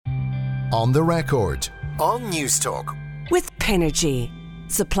On the Record on News Talk with Pinergy,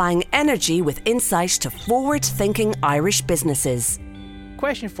 supplying energy with insight to forward-thinking Irish businesses.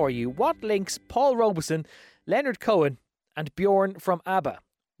 Question for you: what links Paul Robeson, Leonard Cohen and Bjorn from ABBA?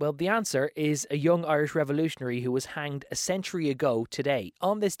 Well, the answer is a young Irish revolutionary who was hanged a century ago today.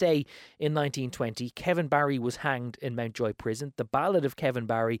 On this day in 1920, Kevin Barry was hanged in Mountjoy Prison. The Ballad of Kevin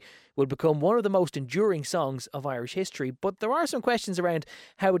Barry will become one of the most enduring songs of Irish history. But there are some questions around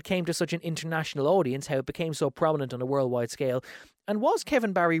how it came to such an international audience, how it became so prominent on a worldwide scale. And was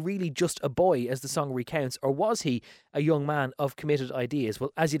Kevin Barry really just a boy, as the song recounts, or was he a young man of committed ideas?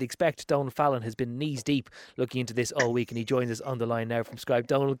 Well, as you'd expect, Donald Fallon has been knees deep looking into this all week, and he joins us on the line now from Skype.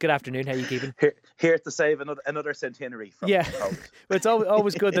 Donald, good afternoon. How are you keeping? Here to save another centenary from well, it's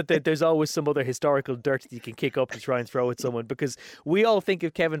always good that there's always some other historical dirt that you can kick up to try and throw at someone, because we all think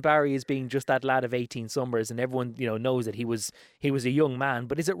of Kevin Barry as being just that lad of 18 summers, and everyone knows that he was a young man.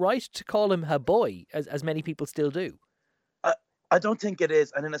 But is it right to call him a boy, as many people still do? I don't think it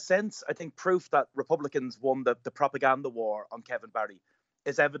is. And in a sense, I think proof that Republicans won the propaganda war on Kevin Barry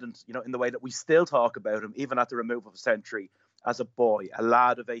is evident, in the way that we still talk about him, even at the remove of a century, as a boy, a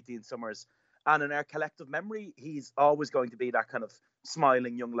lad of 18 summers. And in our collective memory, he's always going to be that kind of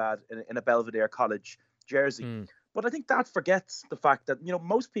smiling young lad in a Belvedere College jersey. But I think that forgets the fact that,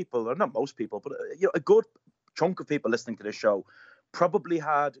 most people, or not most people, but a good chunk of people listening to this show probably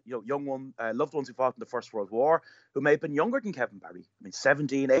had loved ones who fought in the First World War who may have been younger than Kevin Barry.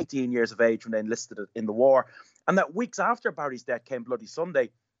 17, 18 years of age when they enlisted in the war. And that weeks after Barry's death came Bloody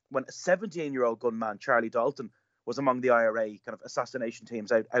Sunday, when a 17-year-old gunman, Charlie Dalton, was among the IRA kind of assassination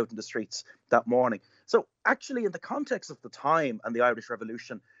teams out in the streets that morning. So actually, in the context of the time and the Irish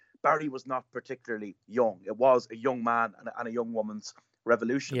Revolution, Barry was not particularly young. It was a young man and a young woman's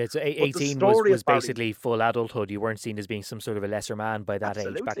revolution. Yeah, so 18 was basically full adulthood. You weren't seen as being some sort of a lesser man by that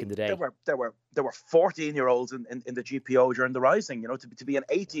age back in the day. There were 14-year-olds in the GPO during the Rising. To be an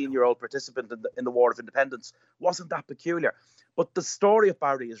 18-year-old participant in the War of Independence wasn't that peculiar. But the story of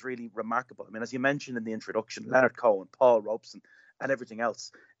Barry is really remarkable. As you mentioned in the introduction, Leonard Cohen, Paul Robeson, and everything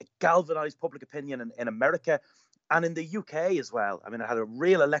else, it galvanised public opinion in America and in the UK as well. It had a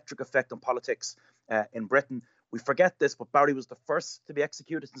real electric effect on politics in Britain. We forget this, but Barry was the first to be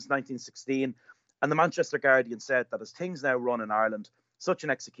executed since 1916. And the Manchester Guardian said that as things now run in Ireland, such an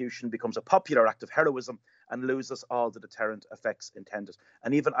execution becomes a popular act of heroism and loses all the deterrent effects intended.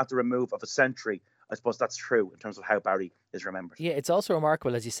 And even at the remove of a century, I suppose that's true in terms of how Barry is remembered. Yeah, it's also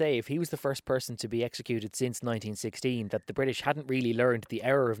remarkable, as you say, if he was the first person to be executed since 1916, that the British hadn't really learned the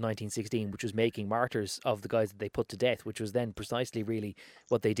error of 1916, which was making martyrs of the guys that they put to death, which was then precisely really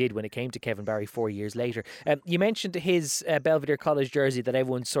what they did when it came to Kevin Barry 4 years later. You mentioned his Belvedere College jersey that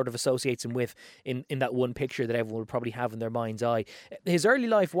everyone sort of associates him with in that one picture that everyone will probably have in their mind's eye. His early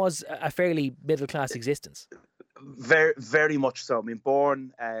life was a fairly middle-class existence. Very, very much so.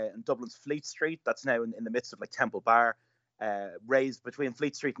 Born in Dublin's Fleet Street, that's now in the midst of Temple Bar, raised between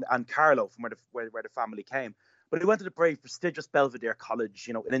Fleet Street and Carlow, from where the family came. But he went to the very prestigious Belvedere College,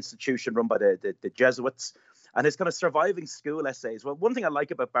 an institution run by the Jesuits. And his kind of surviving school essays. Well, one thing I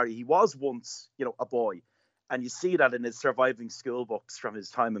like about Barry, he was once, a boy. And you see that in his surviving school books from his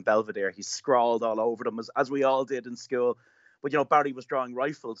time in Belvedere. He scrawled all over them, as we all did in school. But, Barry was drawing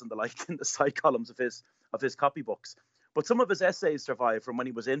rifles and the like in the side columns of his copybooks. But some of his essays survive from when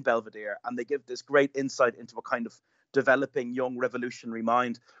he was in Belvedere, and they give this great insight into a kind of developing young revolutionary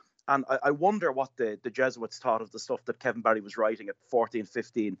mind. And I wonder what the Jesuits thought of the stuff that Kevin Barry was writing at 14,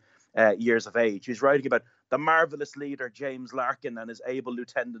 15 years of age. He was writing about the marvellous leader James Larkin and his able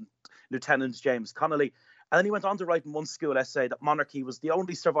Lieutenant James Connolly. And then he went on to write in one school essay that monarchy was the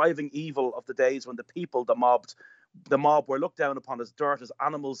only surviving evil of the days when the people, the mob were looked down upon as dirt, as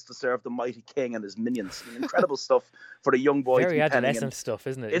animals to serve the mighty king and his minions. Incredible stuff for a young boy. Very adolescent stuff,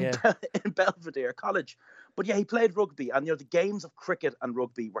 isn't it? In Belvedere College. But yeah, he played rugby, and the games of cricket and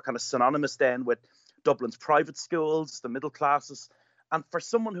rugby were kind of synonymous then with Dublin's private schools, the middle classes. And for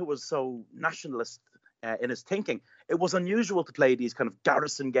someone who was so nationalist in his thinking, it was unusual to play these kind of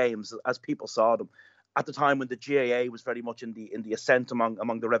garrison games as people saw them, at the time when the GAA was very much in the ascent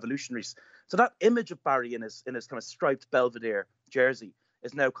among the revolutionaries. So that image of Barry in his kind of striped Belvedere jersey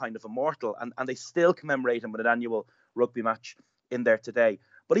is now kind of immortal, and they still commemorate him with an annual rugby match in there today.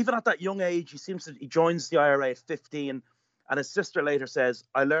 But even at that young age, he joins the IRA at 15, and his sister later says,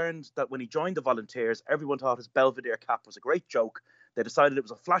 "I learned that when he joined the volunteers, everyone thought his Belvedere cap was a great joke. They decided it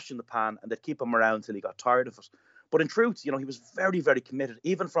was a flash in the pan, and they'd keep him around till he got tired of it." But in truth, he was very, very committed.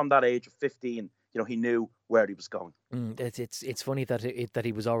 Even from that age of 15, he knew where he was going. It's funny that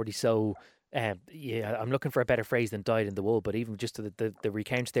he was already so Yeah, I'm looking for a better phrase than dyed in the wool, but even just to the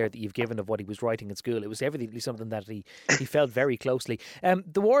recounts there that you've given of what he was writing in school, it was evidently something that he felt very closely.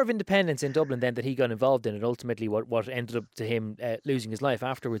 The War of Independence in Dublin then that he got involved in, and ultimately what ended up to him losing his life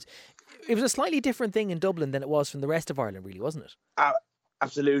afterwards, it was a slightly different thing in Dublin than it was from the rest of Ireland, really, wasn't it?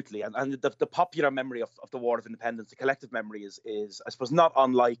 Absolutely, and the popular memory of the War of Independence, the collective memory is I suppose not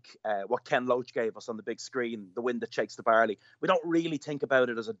unlike what Ken Loach gave us on the big screen, The Wind That Shakes the Barley. We don't really think about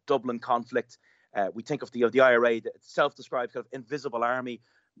it as a Dublin conflict. We think of the IRA, the self-described kind of invisible army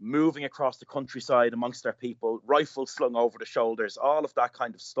moving across the countryside amongst their people, rifles slung over the shoulders, all of that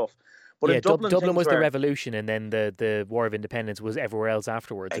kind of stuff. But yeah, in Dublin was the revolution, and then the War of Independence was everywhere else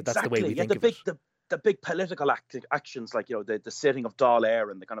afterwards. Exactly. That's the way we think of it. The big political actions, like the sitting of Dáil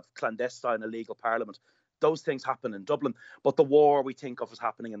Éireann and the kind of clandestine illegal parliament, those things happen in Dublin. But the war we think of as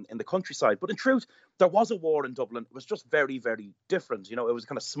happening in the countryside. But in truth, there was a war in Dublin. It was just very, very different. It was a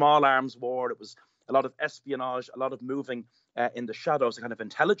kind of small arms war. It was a lot of espionage, a lot of moving in the shadows, a kind of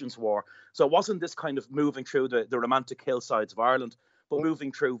intelligence war. So it wasn't this kind of moving through the romantic hillsides of Ireland, but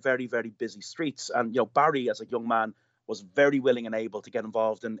moving through very, very busy streets. And Barry, as a young man, was very willing and able to get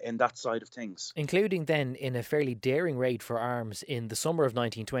involved in that side of things. Including then in a fairly daring raid for arms in the summer of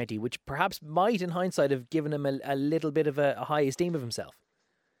 1920, which perhaps might, in hindsight, have given him a little bit of a high esteem of himself.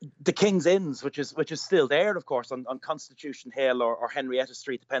 The King's Inns, which is still there, of course, on Constitution Hill or Henrietta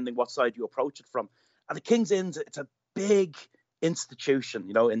Street, depending what side you approach it from. And the King's Inns, it's a big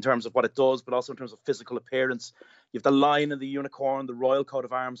institution, in terms of what it does, but also in terms of physical appearance. You have the Lion and the Unicorn, the Royal Coat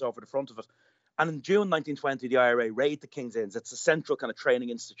of Arms over the front of it. And in June 1920, the IRA raid the King's Inns. It's a central kind of training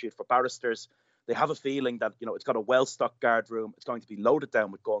institute for barristers. They have a feeling that, it's got a well-stocked guard room. It's going to be loaded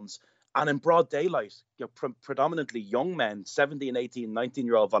down with guns. And in broad daylight, predominantly young men, 17, 18,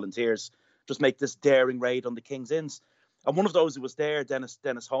 19-year-old volunteers, just make this daring raid on the King's Inns. And one of those who was there, Dennis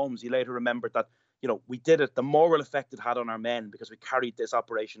Holmes, he later remembered that, we did it. The moral effect it had on our men because we carried this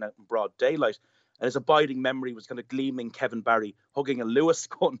operation out in broad daylight. And his abiding memory was kind of gleaming Kevin Barry hugging a Lewis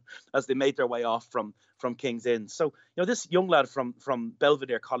gun as they made their way off from King's Inn. So, this young lad from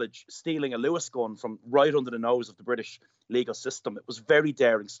Belvedere College stealing a Lewis gun from right under the nose of the British legal system, it was very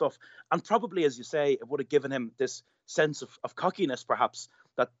daring stuff. And probably, as you say, it would have given him this sense of cockiness, perhaps,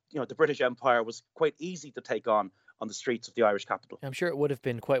 that, the British Empire was quite easy to take on the streets of the Irish capital. I'm sure it would have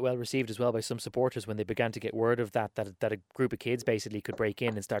been quite well received as well by some supporters when they began to get word of that a group of kids basically could break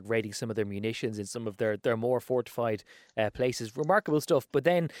in and start raiding some of their munitions in some of their more fortified places. Remarkable stuff. But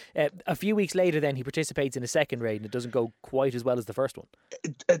then a few weeks later, then he participates in a second raid and it doesn't go quite as well as the first one.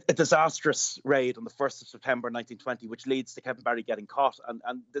 A disastrous raid on the 1st of September 1920, which leads to Kevin Barry getting caught.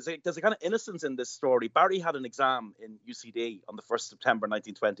 And there's a kind of innocence in this story. Barry had an exam in UCD on the 1st of September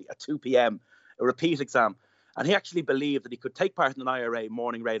 1920 at 2 p.m, a repeat exam. And he actually believed that he could take part in an IRA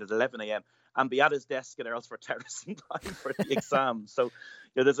morning raid at 11 a.m. and be at his desk in Earls for Terrace in time for the exam. So,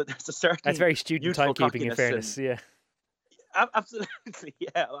 there's a certain... That's very student timekeeping, in fairness, yeah. Absolutely,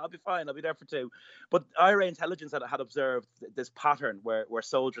 yeah. I'll be fine. I'll be there for 2. But IRA intelligence had observed this pattern where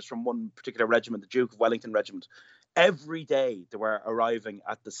soldiers from one particular regiment, the Duke of Wellington Regiment, every day they were arriving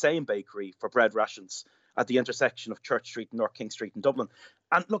at the same bakery for bread rations at the intersection of Church Street and North King Street in Dublin.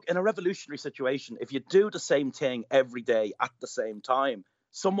 And look, in a revolutionary situation, if you do the same thing every day at the same time,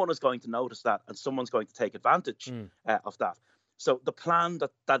 someone is going to notice that and someone's going to take advantage of that. So the plan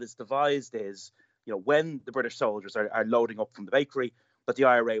that is devised is, when the British soldiers are loading up from the bakery, that the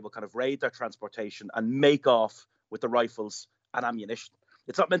IRA will kind of raid their transportation and make off with the rifles and ammunition.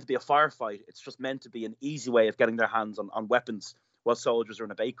 It's not meant to be a firefight. It's just meant to be an easy way of getting their hands on weapons while soldiers are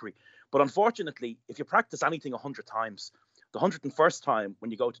in a bakery. But unfortunately, if you practice anything 100 times, the 101st time when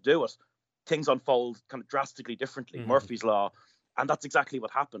you go to do it, things unfold kind of drastically differently. Murphy's Law. And that's exactly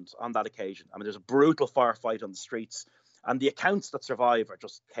what happened on that occasion. I mean, there's a brutal firefight on the streets. And the accounts that survive are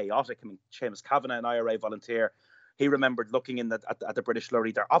just chaotic. I mean, Seamus Kavanagh, an IRA volunteer, he remembered looking in at the British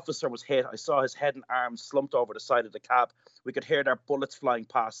lorry. Their officer was hit. I saw his head and arms slumped over the side of the cab. We could hear their bullets flying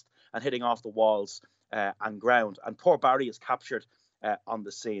past and hitting off the walls and ground. And poor Barry is captured on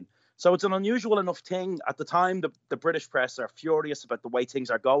the scene. So it's an unusual enough thing. At the time, the British press are furious about the way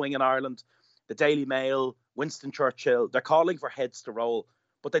things are going in Ireland. The Daily Mail, Winston Churchill, they're calling for heads to roll,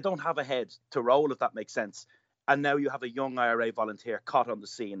 but they don't have a head to roll, if that makes sense. And now you have a young IRA volunteer caught on the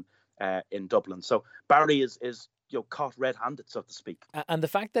scene in Dublin. So Barry is caught red-handed, so to speak. And the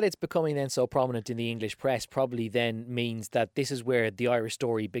fact that it's becoming then so prominent in the English press probably then means that this is where the Irish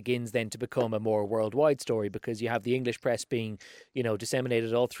story begins then to become a more worldwide story, because you have the English press being,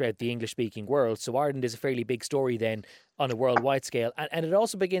 disseminated all throughout the English-speaking world. So Ireland is a fairly big story then on a worldwide scale. And it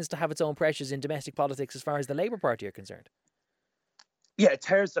also begins to have its own pressures in domestic politics as far as the Labour Party are concerned. Yeah, it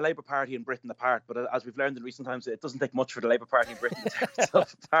tears the Labour Party in Britain apart. But as we've learned in recent times, it doesn't take much for the Labour Party in Britain to tear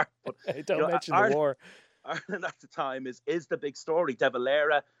itself apart. But Don't mention the war. Ireland at the time is the big story. De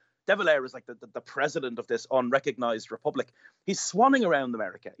Valera is like the president of this unrecognised republic. He's swanning around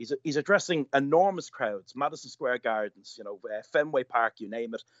America. He's addressing enormous crowds, Madison Square Gardens, Fenway Park, you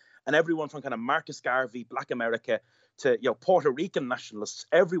name it, and everyone from kind of Marcus Garvey, Black America, to Puerto Rican nationalists.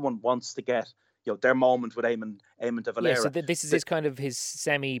 Everyone wants to get their moment with Eamon de Valera. Yeah, so this is his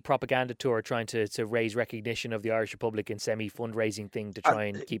semi-propaganda tour, trying to raise recognition of the Irish Republic and semi-fundraising thing to try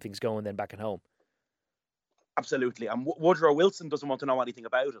and keep things going then back at home. Absolutely. And Woodrow Wilson doesn't want to know anything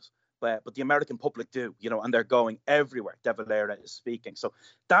about it, but the American public do, and they're going everywhere. De Valera is speaking. So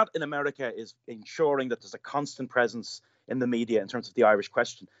that in America is ensuring that there's a constant presence in the media in terms of the Irish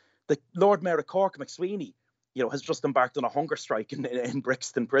question. The Lord Mayor of Cork, McSweeney, has just embarked on a hunger strike in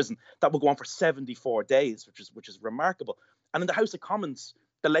Brixton prison that will go on for 74 days, which is remarkable. And in the House of Commons,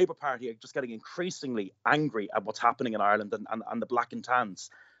 the Labour Party are just getting increasingly angry at what's happening in Ireland and the Black and Tans.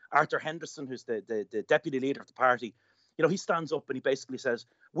 Arthur Henderson, who's the deputy leader of the party, he stands up and he basically says,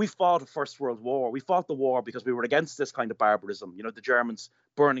 we fought a First World War. We fought the war because we were against this kind of barbarism, the Germans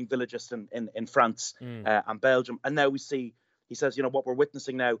burning villages in France and Belgium. And now we see, he says, what we're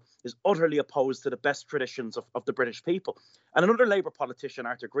witnessing now is utterly opposed to the best traditions of the British people. And another Labour politician,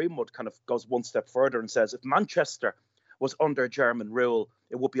 Arthur Greenwood, kind of goes one step further and says, if Manchester was under German rule,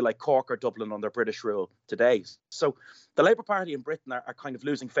 it would be like Cork or Dublin under British rule today. So the Labour Party in Britain are kind of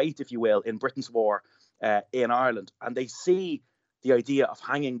losing faith, if you will, in Britain's war in Ireland. And they see the idea of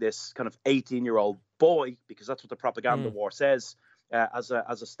hanging this kind of 18-year-old boy, because that's what the propaganda war says, as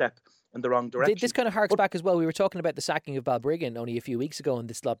a step in the wrong direction. This kind of harks back as well. We were talking about the sacking of Balbriggan only a few weeks ago in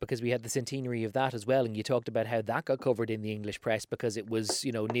this lot, because we had the centenary of that as well, and you talked about how that got covered in the English press because it was,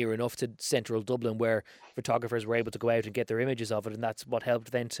 near enough to central Dublin where photographers were able to go out and get their images of it, and that's what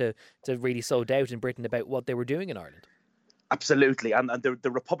helped then to really sow doubt in Britain about what they were doing in Ireland. Absolutely, and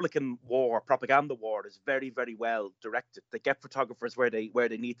the Republican war, propaganda war, is very, very well directed. They get photographers where they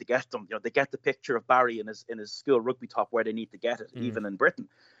need to get them. They get the picture of Barry in his school rugby top where they need to get it, even in Britain.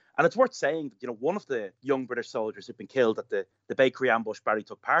 And it's worth saying that one of the young British soldiers who'd been killed at the bakery ambush Barry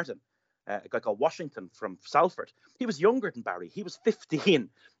took part in, a guy called Washington from Salford, he was younger than Barry. He was 15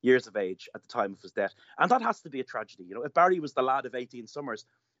 years of age at the time of his death, and that has to be a tragedy. If Barry was the lad of 18 summers,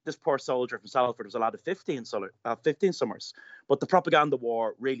 this poor soldier from Salford was a lad of 15 summers. But the propaganda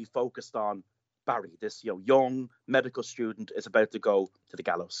war really focused on Barry, this young medical student, is about to go to the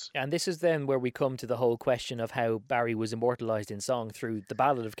gallows. And this is then where we come to the whole question of how Barry was immortalised in song through the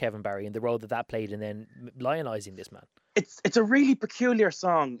Ballad of Kevin Barry and the role that played in then lionising this man. It's a really peculiar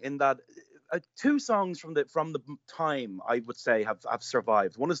song in that two songs from the time, I would say, have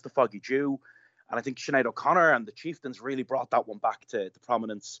survived. One is The Foggy Dew, and I think Sinead O'Connor and the Chieftains really brought that one back to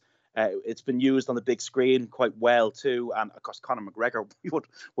prominence. It's been used on the big screen quite well too, and of course Conor McGregor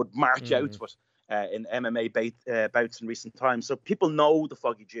would march out to it in MMA bouts in recent times. So people know The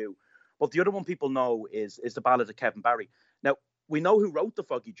Foggy Dew, but the other one people know is the Ballad of Kevin Barry. Now, we know who wrote The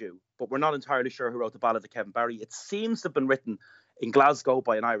Foggy Dew, but we're not entirely sure who wrote the Ballad of Kevin Barry. It seems to have been written in Glasgow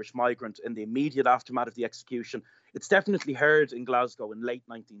by an Irish migrant in the immediate aftermath of the execution. It's definitely heard in Glasgow in late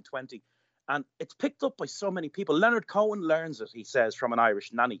 1920. And it's picked up by so many people. Leonard Cohen learns it, he says, from an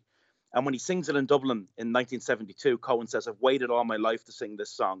Irish nanny. And when he sings it in Dublin in 1972, Cohen says, I've waited all my life to sing this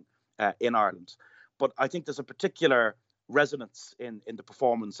song in Ireland. But I think there's a particular resonance in the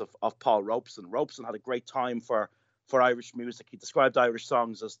performance of Paul Robeson. Robeson had a great time for Irish music. He described Irish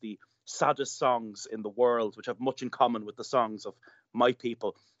songs as the saddest songs in the world, which have much in common with the songs of my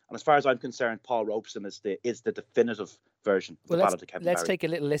people. And as far as I'm concerned, Paul Robeson is the definitive version of the Ballad of Kevin Barry. Let's take a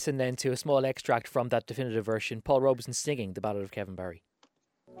little listen then to a small extract from that definitive version. Paul Robeson singing the Ballad of Kevin Barry.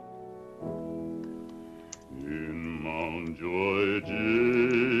 In Mountjoy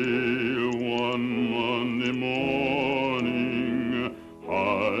jail one Monday morning,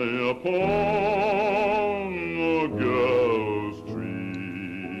 high upon a gallows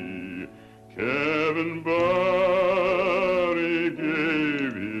tree, Kevin Barry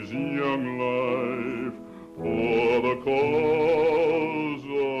gave his young life for the cause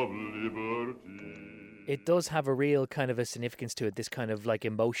of liberty. It does have a real kind of a significance to it, this kind of like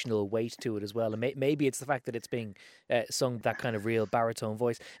emotional weight to it as well. And maybe it's the fact that it's being sung that kind of real baritone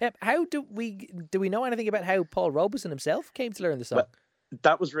voice. How do we know anything about how Paul Robeson himself came to learn the song? Well,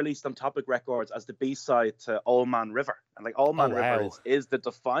 that was released on Topic Records as the B-side to Old Man River. And like Old Man River is the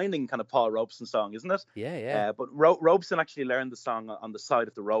defining kind of Paul Robeson song, isn't it? Yeah. But Robeson actually learned the song on the side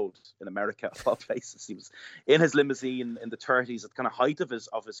of the road in America, of all places. He was in his limousine in the 30s at the kind of height of his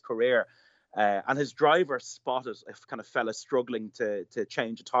career. And his driver spotted a kind of fella struggling to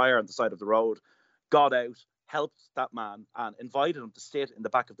change a tyre on the side of the road, got out, helped that man, and invited him to sit in the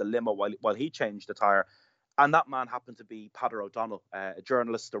back of the limo while he changed the tyre. And that man happened to be Peadar O'Donnell, a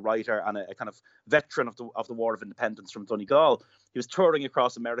journalist, a writer, and a kind of veteran of the War of Independence from Donegal. He was touring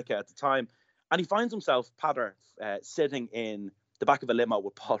across America at the time, and he finds himself, Peadar, sitting in the back of a limo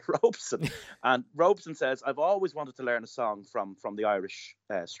with Paul Robeson. And Robeson says, "I've always wanted to learn a song from the Irish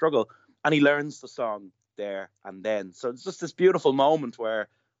struggle," and he learns the song there and then. So it's just this beautiful moment where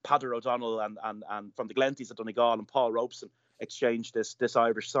Peadar O'Donnell and from the Glenties of Donegal and Paul Robeson exchange this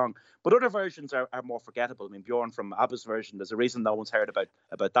Irish song. But other versions are more forgettable. I mean, Bjorn from ABBA's version, there's a reason no one's heard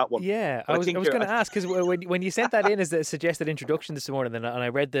about that one. Yeah, I was going to ask, because when you sent that in as a suggested introduction this morning, and I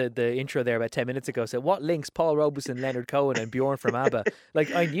read the intro there about 10 minutes ago, so what links Paul Robeson, Leonard Cohen and Bjorn from ABBA?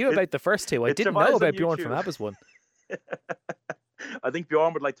 Like, I knew about the first two. I didn't know about Bjorn from ABBA's one. I think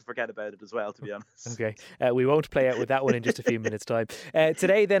Bjorn would like to forget about it as well, to be honest. Okay, we won't play out with that one in just a few minutes' time.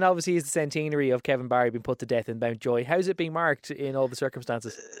 Today, then, obviously, is the centenary of Kevin Barry being put to death in Mountjoy. How's it being marked in all the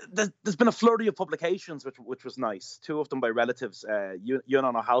circumstances? There's been a flurry of publications, which was nice. Two of them by relatives.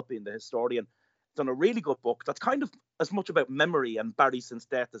 Ewan O'Halpin, the historian, done a really good book that's kind of as much about memory and Barry since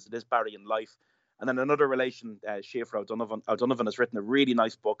death as it is Barry in life. And then another relation, Schaefer O'Donovan, has written a really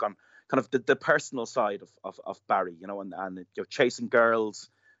nice book on kind of the personal side of Barry, and chasing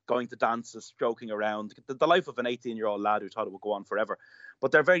girls, going to dances, joking around, the life of an 18-year-old lad who thought it would go on forever.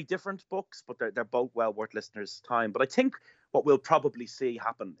 But they're very different books, but they're both well worth listeners' time. But I think what we'll probably see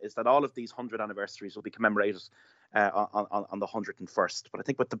happen is that all of these 100 anniversaries will be commemorated on the 101st. But I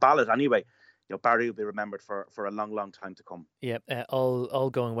think with the ballad anyway, Barry will be remembered for a long, long time to come. Yeah, all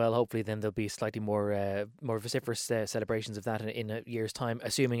going well. Hopefully, then there'll be slightly more vociferous celebrations of that in a year's time,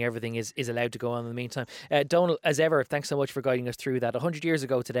 assuming everything is allowed to go on in the meantime. Donal, as ever, thanks so much for guiding us through that. 100 years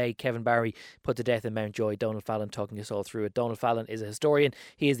ago today, Kevin Barry put to death in Mountjoy. Donal Fallon talking us all through it. Donal Fallon is a historian.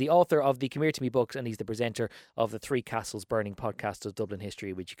 He is the author of the Come Here To Me books, and he's the presenter of the Three Castles Burning podcast of Dublin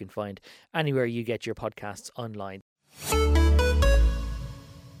history, which you can find anywhere you get your podcasts online.